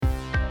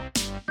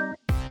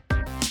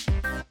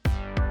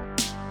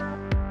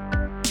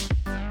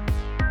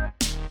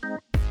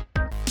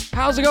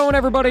How's it going,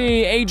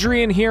 everybody?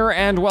 Adrian here,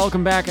 and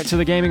welcome back to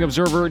the Gaming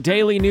Observer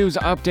Daily News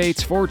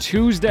Updates for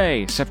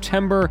Tuesday,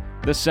 September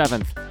the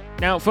 7th.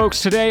 Now,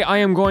 folks, today I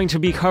am going to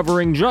be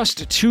covering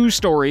just two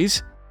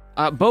stories.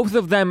 Both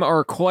of them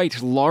are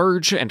quite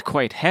large and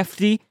quite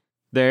hefty.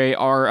 They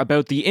are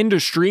about the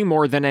industry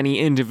more than any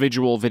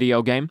individual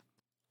video game.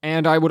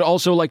 And I would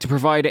also like to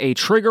provide a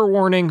trigger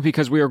warning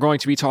because we are going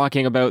to be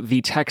talking about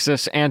the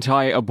Texas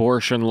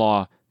anti-abortion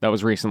law that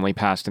was recently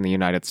passed in the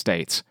United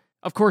States.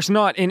 Of course,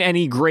 not in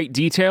any great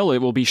detail. It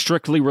will be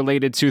strictly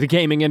related to the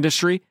gaming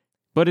industry,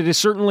 but it is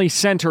certainly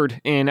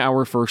centered in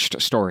our first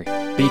story.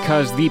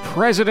 Because the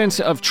president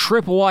of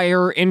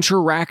Tripwire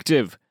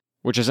Interactive,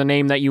 which is a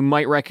name that you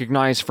might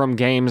recognize from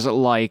games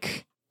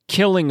like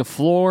Killing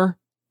Floor,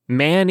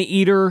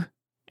 Man-Eater,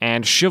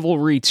 and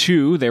Chivalry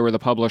 2, they were the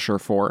publisher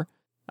for,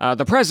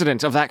 the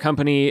president of that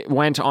company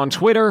went on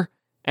Twitter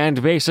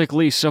and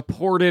basically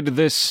supported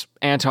this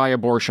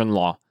anti-abortion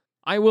law.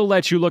 I will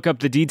let you look up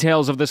the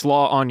details of this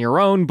law on your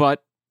own,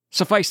 but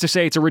suffice to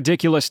say it's a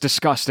ridiculous,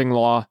 disgusting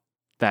law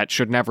that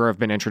should never have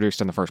been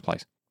introduced in the first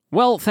place.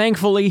 Well,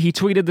 thankfully, he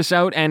tweeted this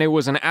out, and it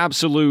was an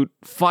absolute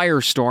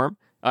firestorm.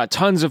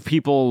 Tons of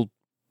people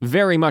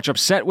very much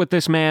upset with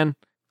this man.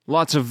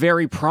 Lots of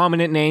very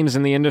prominent names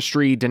in the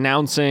industry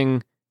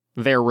denouncing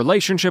their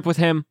relationship with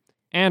him.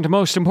 And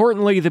most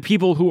importantly, the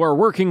people who are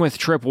working with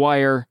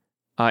Tripwire,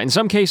 in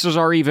some cases,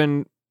 are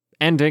even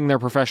ending their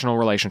professional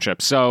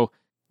relationship. So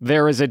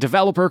there is a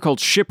developer called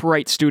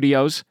Shipwright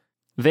Studios.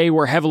 They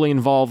were heavily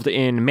involved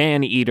in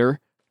Man-Eater.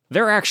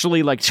 They're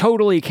actually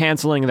totally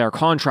canceling their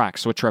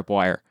contracts with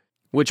Tripwire,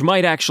 which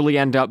might actually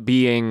end up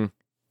being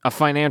a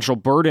financial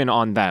burden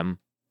on them.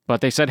 But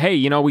they said, hey,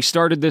 we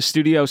started this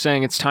studio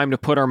saying it's time to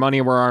put our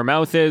money where our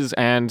mouth is,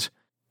 and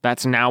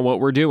that's now what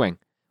we're doing.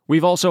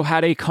 We've also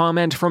had a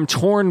comment from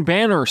Torn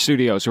Banner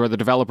Studios, who are the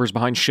developers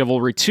behind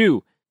Chivalry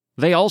 2.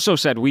 They also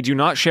said, we do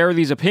not share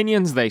these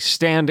opinions, they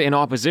stand in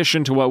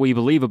opposition to what we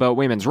believe about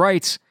women's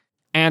rights,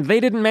 and they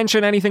didn't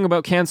mention anything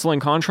about canceling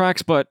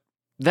contracts, but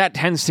that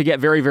tends to get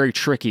very, very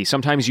tricky.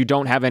 Sometimes you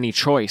don't have any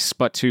choice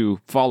but to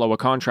follow a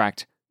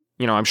contract.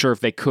 I'm sure if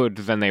they could,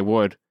 then they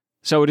would.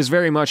 So it is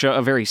very much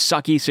a very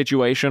sucky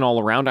situation all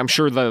around. I'm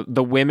sure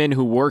the women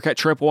who work at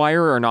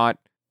Tripwire are not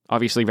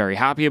obviously very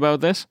happy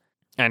about this,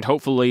 and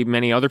hopefully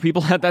many other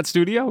people at that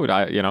studio.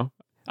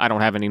 I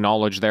don't have any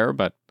knowledge there,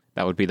 but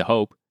that would be the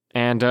hope.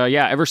 And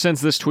ever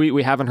since this tweet,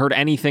 we haven't heard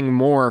anything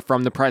more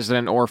from the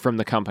president or from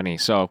the company,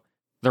 so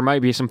there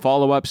might be some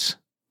follow-ups.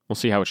 We'll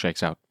see how it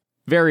shakes out.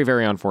 Very,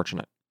 very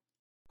unfortunate.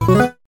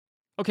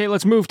 Okay,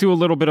 let's move to a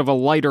little bit of a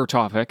lighter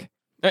topic,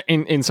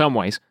 in some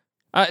ways.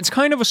 It's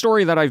kind of a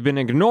story that I've been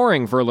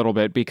ignoring for a little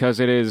bit because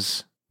it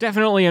is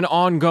definitely an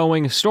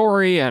ongoing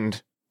story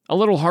and a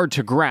little hard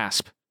to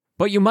grasp.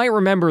 But you might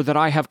remember that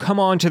I have come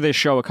on to this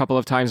show a couple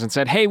of times and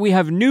said, hey, we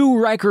have new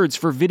records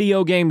for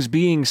video games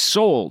being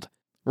sold.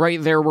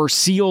 Right, there were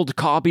sealed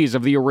copies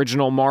of the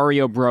original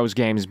Mario Bros.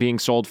 Games being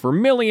sold for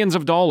millions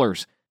of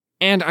dollars.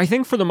 And I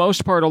think for the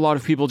most part, a lot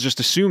of people just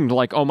assumed,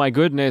 oh my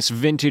goodness,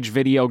 vintage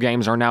video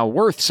games are now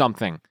worth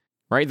something.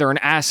 Right, they're an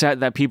asset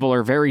that people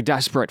are very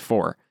desperate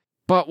for.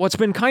 But what's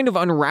been kind of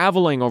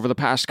unraveling over the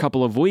past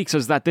couple of weeks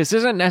is that this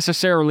isn't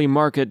necessarily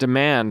market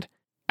demand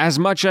as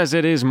much as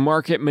it is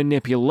market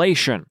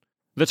manipulation.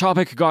 The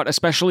topic got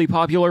especially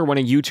popular when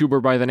a YouTuber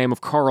by the name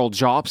of Carl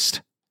Jobst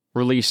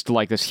released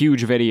this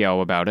huge video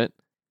about it.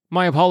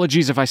 My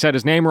apologies if I said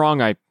his name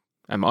wrong, I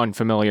am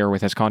unfamiliar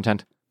with his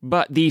content.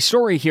 But the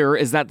story here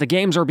is that the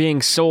games are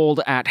being sold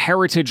at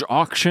Heritage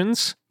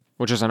Auctions,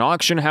 which is an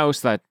auction house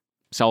that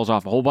sells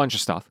off a whole bunch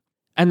of stuff.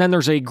 And then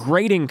there's a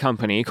grading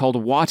company called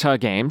Wata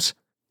Games,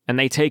 and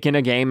they take in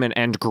a game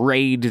and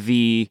grade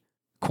the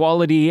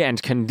quality and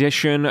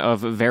condition of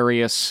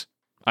various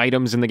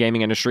items in the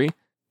gaming industry,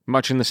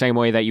 much in the same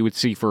way that you would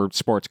see for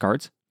sports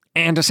cards.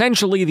 And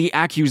essentially the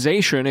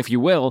accusation, if you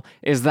will,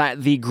 is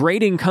that the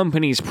grading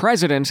company's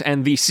president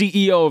and the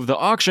CEO of the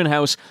auction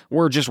house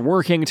were just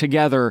working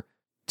together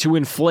to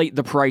inflate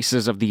the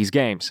prices of these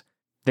games.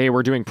 They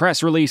were doing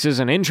press releases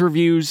and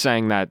interviews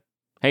saying that,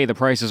 hey, the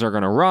prices are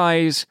going to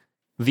rise.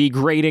 The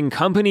grading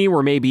company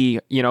were maybe,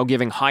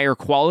 giving higher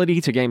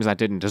quality to games that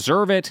didn't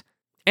deserve it.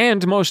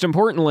 And most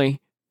importantly,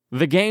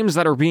 the games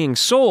that are being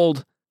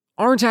sold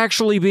aren't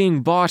actually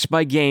being bought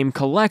by game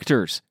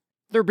collectors.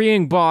 They're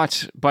being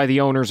bought by the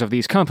owners of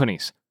these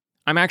companies.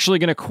 I'm actually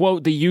going to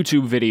quote the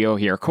YouTube video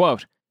here,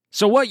 quote,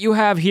 "So what you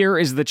have here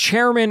is the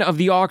chairman of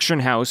the auction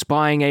house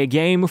buying a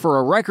game for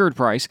a record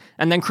price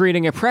and then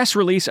creating a press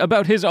release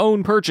about his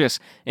own purchase,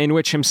 in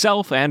which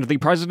himself and the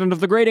president of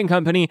the grading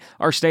company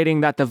are stating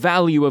that the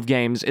value of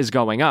games is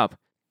going up.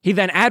 He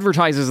then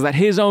advertises that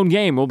his own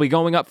game will be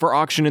going up for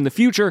auction in the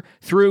future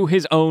through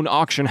his own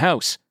auction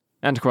house."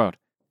 End quote.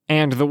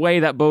 And the way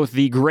that both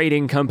the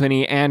grading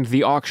company and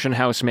the auction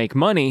house make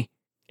money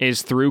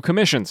is through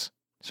commissions.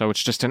 So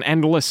it's just an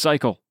endless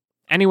cycle.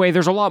 Anyway,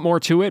 there's a lot more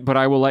to it, but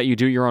I will let you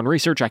do your own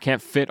research. I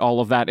can't fit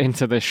all of that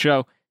into this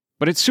show.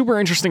 But it's a super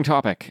interesting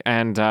topic,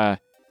 and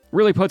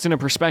really puts into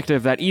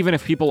perspective that even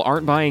if people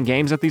aren't buying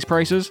games at these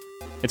prices,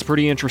 it's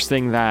pretty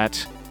interesting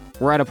that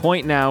We're at a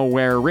point now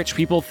where rich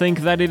people think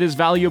that it is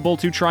valuable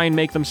to try and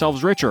make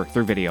themselves richer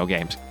through video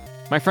games.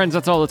 My friends,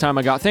 that's all the time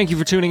I got. Thank you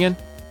for tuning in.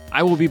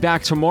 I will be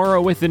back tomorrow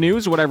with the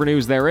news, whatever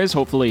news there is,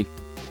 hopefully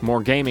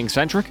more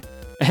gaming-centric.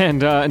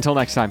 And until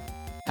next time,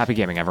 happy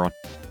gaming, everyone.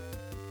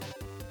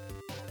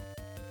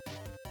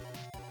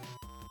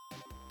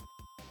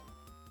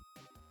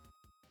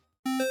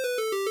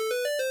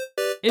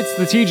 It's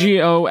the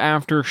TGO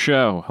After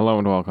Show. Hello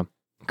and welcome.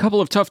 A couple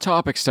of tough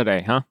topics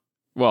today, huh?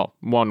 Well,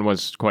 one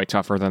was quite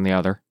tougher than the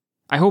other.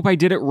 I hope I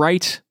did it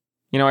right.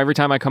 You know, every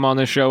time I come on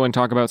this show and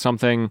talk about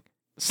something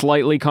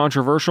slightly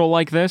controversial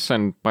like this,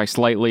 and by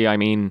slightly I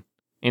mean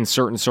in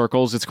certain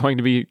circles it's going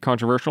to be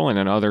controversial and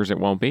in others it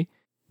won't be.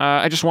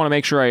 I just want to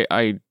make sure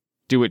I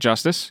do it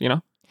justice, you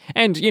know?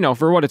 And, you know,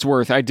 for what it's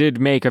worth, I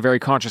did make a very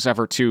conscious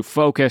effort to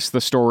focus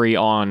the story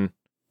on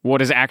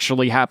what is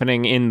actually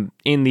happening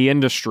in the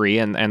industry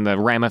and the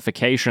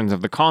ramifications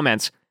of the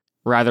comments,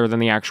 rather than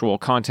the actual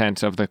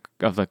content of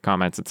the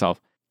comments itself.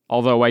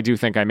 Although I do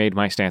think I made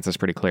my stances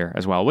pretty clear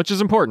as well, which is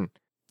important.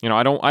 You know,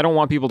 I don't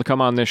want people to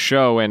come on this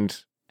show and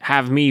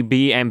have me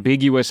be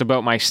ambiguous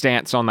about my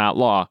stance on that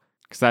law,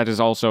 because that is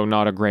also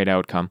not a great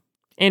outcome.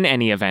 In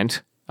any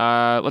event,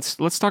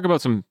 let's talk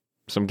about some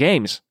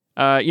games.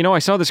 You know, I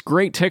saw this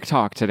great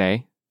TikTok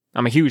today.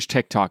 I'm a huge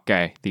TikTok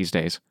guy these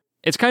days.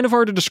 It's kind of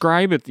hard to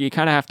describe it. You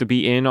kind of have to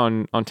be in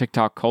on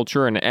TikTok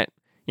culture, and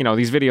you know,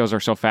 these videos are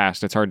so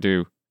fast, it's hard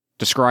to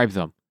describe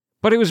them.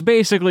 But it was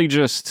basically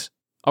just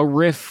a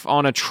riff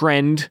on a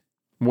trend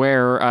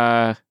where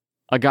a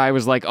guy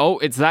was like, oh,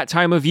 it's that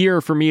time of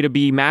year for me to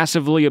be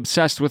massively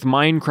obsessed with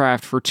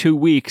Minecraft for 2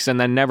 weeks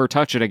and then never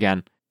touch it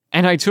again.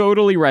 And I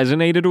totally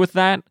resonated with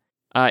that.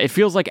 It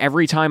feels like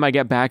every time I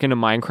get back into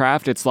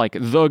Minecraft, it's like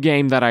the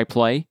game that I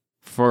play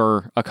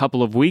for a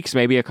couple of weeks,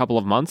 maybe a couple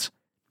of months,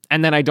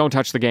 and then I don't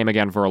touch the game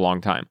again for a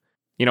long time.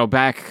 You know,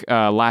 back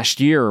last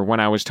year when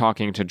I was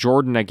talking to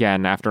Jordan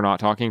again after not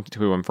talking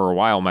to him for a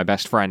while, my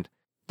best friend,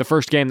 the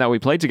first game that we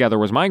played together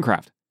was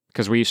Minecraft,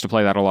 because we used to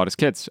play that a lot as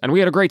kids, and we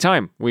had a great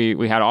time.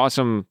 We had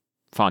awesome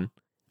fun.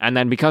 And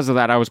then because of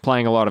that, I was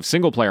playing a lot of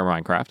single-player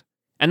Minecraft.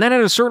 And then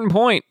at a certain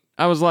point,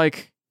 I was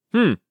like,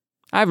 I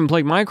haven't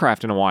played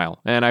Minecraft in a while.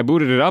 And I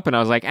booted it up, and I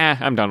was like,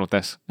 I'm done with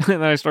this. And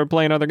then I started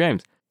playing other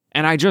games.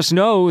 And I just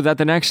know that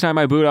the next time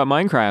I boot up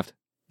Minecraft,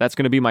 that's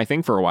going to be my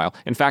thing for a while.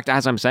 In fact,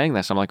 as I'm saying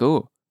this, I'm like,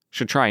 ooh,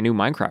 should try a new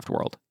Minecraft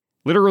world.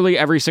 Literally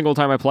every single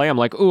time I play, I'm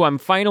like, ooh, I'm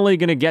finally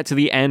going to get to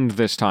the end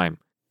this time.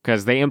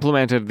 Because they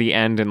implemented the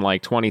end in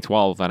like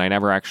 2012 and I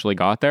never actually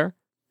got there.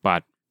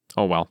 But,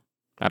 oh well,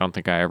 I don't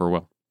think I ever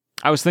will.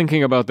 I was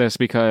thinking about this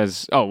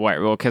because,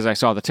 because I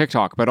saw the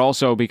TikTok, but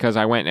also because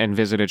I went and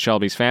visited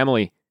Shelby's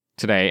family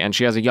today, and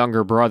she has a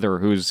younger brother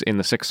who's in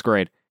the 6th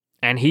grade,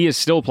 and he is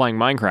still playing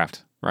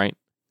Minecraft, right?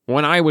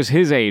 When I was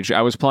his age,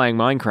 I was playing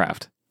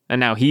Minecraft,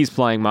 and now he's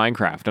playing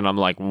Minecraft, and I'm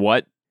like,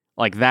 what?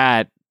 Like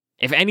that,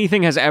 if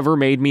anything has ever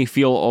made me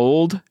feel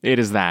old, it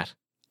is that.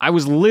 I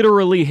was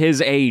literally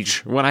his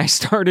age when I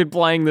started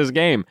playing this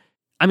game.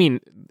 I mean,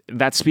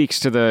 that speaks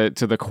to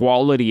the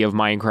quality of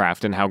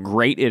Minecraft and how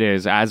great it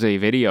is as a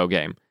video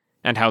game,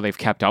 and how they've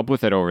kept up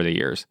with it over the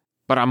years.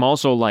 But I'm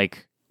also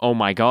like, oh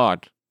my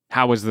god,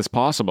 how is this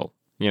possible?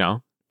 You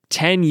know?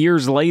 10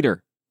 years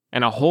later,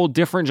 and a whole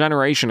different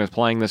generation is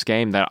playing this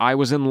game that I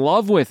was in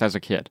love with as a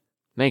kid.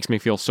 Makes me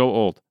feel so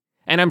old.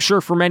 And I'm sure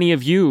for many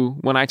of you,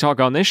 when I talk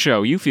on this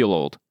show, you feel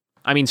old.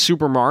 I mean,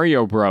 Super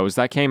Mario Bros.,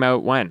 that came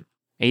out when?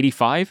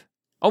 85?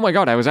 Oh my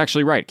god, I was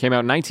actually right. Came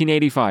out in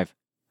 1985.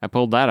 I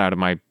pulled that out of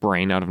my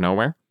brain out of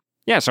nowhere.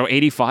 Yeah, so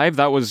 85,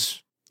 that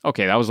was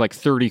like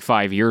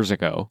 35 years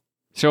ago.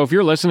 So if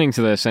you're listening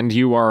to this and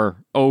you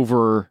are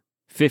over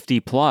 50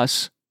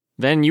 plus,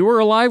 then you were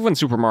alive when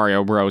Super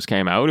Mario Bros.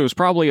 Came out. It was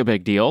probably a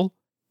big deal.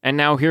 And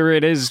now here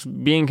it is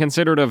being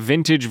considered a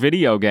vintage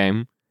video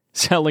game,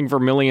 selling for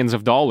millions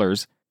of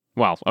dollars.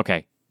 Well,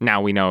 okay,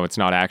 now we know it's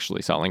not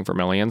actually selling for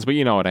millions, but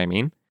you know what I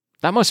mean.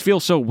 That must feel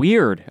so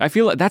weird. I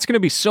feel like that's going to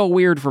be so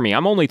weird for me.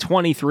 I'm only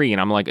 23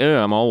 and I'm like,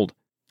 I'm old.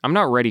 I'm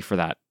not ready for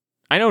that.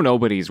 I know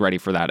nobody's ready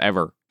for that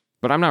ever,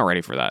 but I'm not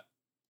ready for that.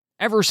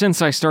 Ever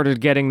since I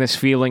started getting this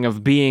feeling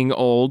of being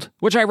old,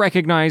 which I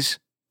recognize,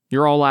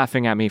 you're all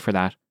laughing at me for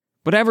that,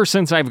 but ever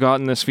since I've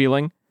gotten this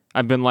feeling,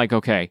 I've been like,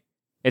 okay,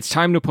 it's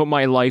time to put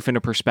my life into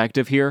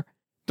perspective here.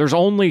 There's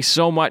only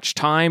so much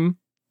time.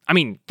 I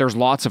mean, there's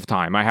lots of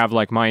time. I have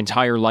like my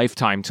entire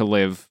lifetime to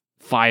live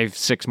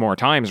 5-6 more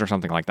times or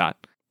something like that,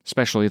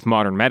 especially with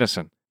modern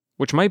medicine,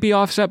 which might be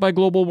offset by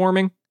global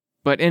warming,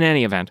 but in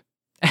any event,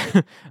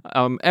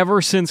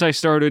 ever since I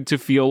started to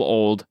feel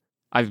old,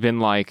 I've been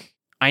like,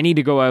 I need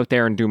to go out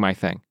there and do my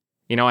thing.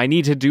 You know, I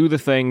need to do the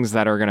things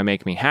that are going to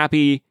make me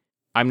happy.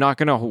 I'm not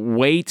going to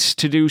wait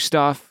to do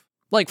stuff.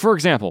 Like, for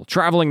example,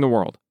 traveling the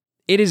world.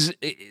 It is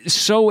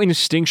so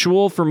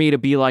instinctual for me to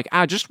be like,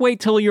 just wait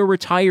till you're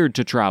retired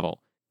to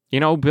travel. You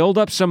know, build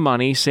up some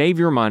money, save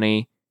your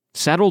money,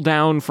 settle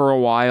down for a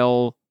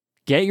while,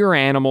 get your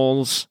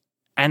animals,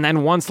 and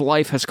then once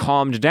life has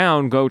calmed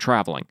down, go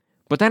traveling.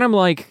 But then I'm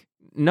like,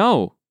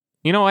 no.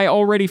 You know, I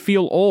already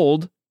feel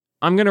old,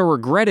 I'm going to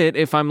regret it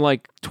if I'm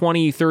like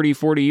 20, 30,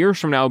 40 years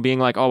from now being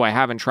like, oh, I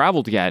haven't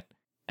traveled yet,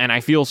 and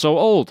I feel so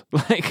old.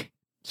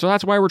 So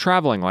that's why we're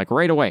traveling, like,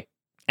 right away.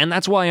 And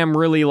that's why I'm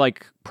really,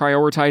 like,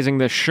 prioritizing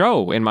this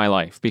show in my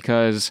life,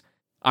 because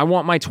I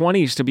want my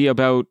 20s to be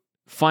about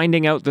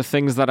finding out the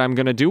things that I'm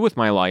going to do with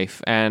my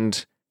life,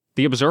 and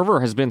The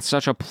Observer has been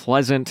such a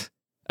pleasant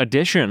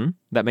addition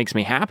that makes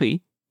me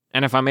happy,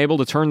 and if I'm able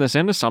to turn this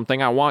into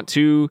something, I want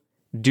to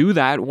do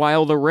that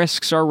while the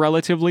risks are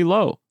relatively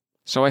low.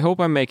 So I hope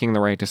I'm making the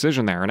right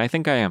decision there, and I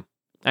think I am.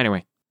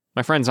 Anyway,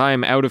 my friends, I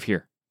am out of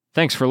here.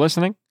 Thanks for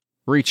listening.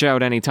 Reach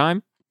out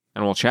anytime,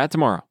 and we'll chat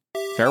tomorrow.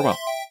 Farewell.